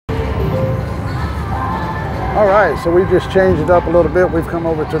All right, so we just changed it up a little bit. We've come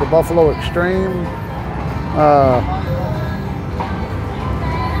over to the Buffalo Extreme.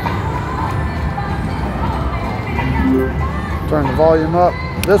 Turn the volume up.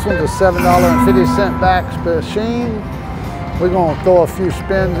 This one's a $7.50 back machine. We're gonna throw a few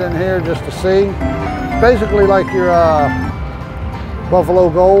spins in here just to see. Basically like your Buffalo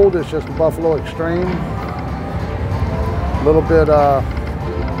Gold, it's just a Buffalo Extreme. A little bit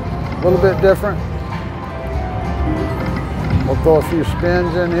different. We'll throw a few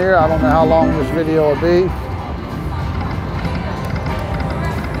spins in here. I don't know how long this video will be.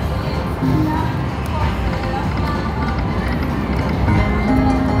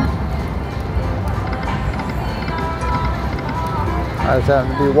 I just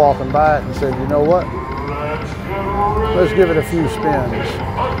happened to be walking by it and said, you know what? Let's give it a few spins.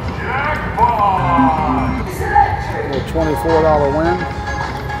 A little $24 win.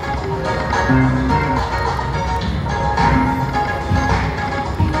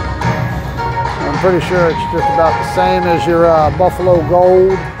 I'm pretty sure it's just about the same as your Buffalo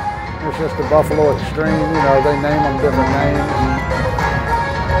Gold. It's just a Buffalo Extreme. You know, they name them different names.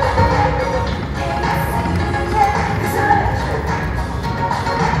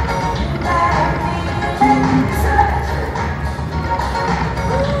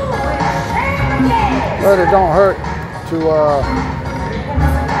 But it don't hurt to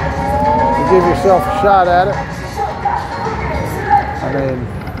give yourself a shot at it. I mean,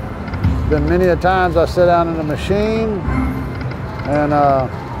 been many a times I sit down in the machine and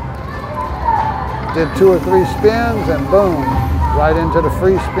did 2 or 3 spins and boom, right into the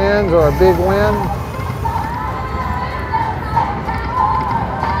free spins or a big win.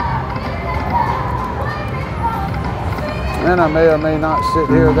 And I may or may not sit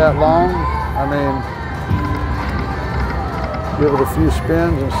here that long. I mean, give it a few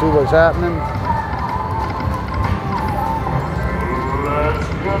spins and see what's happening. Let's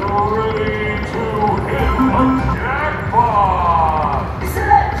get ready to hit the jackpot!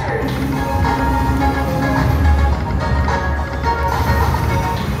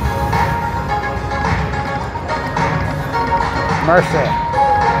 Mercy.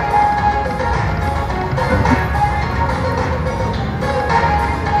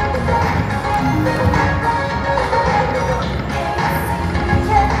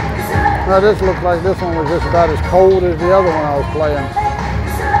 Now this looks like this one was just about as cold as the other one I was playing.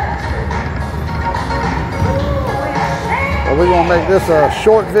 Well, we're gonna make this a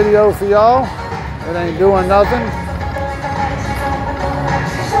short video for y'all. It ain't doing nothing.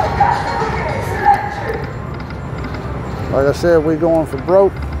 Like I said, we're going for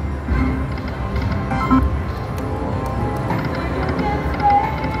broke.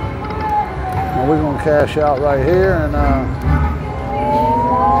 And we're gonna cash out right here and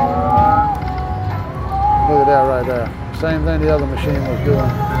look at that right there. Same thing the other machine was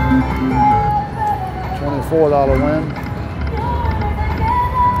doing. $24 win.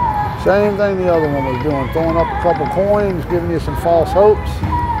 Same thing the other one was doing. Throwing up a couple coins, giving you some false hopes.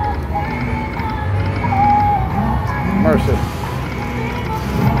 Mercy.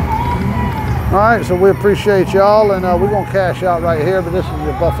 All right, so we appreciate y'all, and we're gonna cash out right here, but this is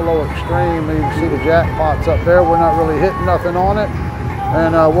the Buffalo Extreme. You can see the jackpots up there. We're not really hitting nothing on it.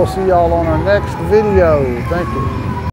 And we'll see y'all on our next video. Thank you.